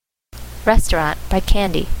Restaurant by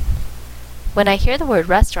Candy. When I hear the word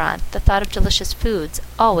restaurant, the thought of delicious foods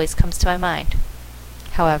always comes to my mind.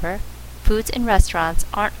 However, foods in restaurants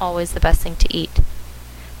aren't always the best thing to eat.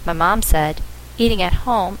 My mom said, eating at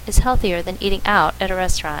home is healthier than eating out at a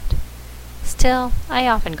restaurant. Still, I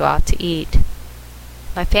often go out to eat.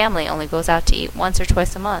 My family only goes out to eat once or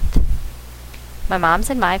twice a month. My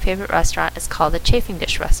mom's and my favorite restaurant is called the Chafing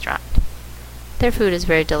Dish Restaurant. Their food is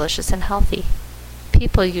very delicious and healthy.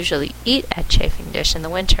 People usually eat at Chafing Dish in the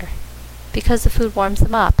winter because the food warms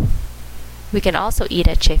them up. We can also eat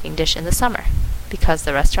at Chafing Dish in the summer because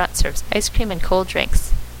the restaurant serves ice cream and cold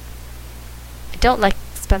drinks. I don't like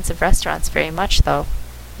expensive restaurants very much, though.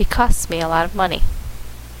 It costs me a lot of money.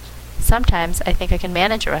 Sometimes I think I can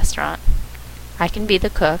manage a restaurant. I can be the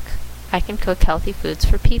cook. I can cook healthy foods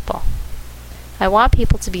for people. I want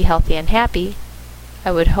people to be healthy and happy.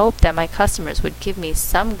 I would hope that my customers would give me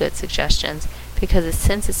some good suggestions because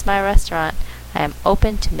since it's my restaurant, I am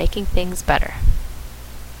open to making things better.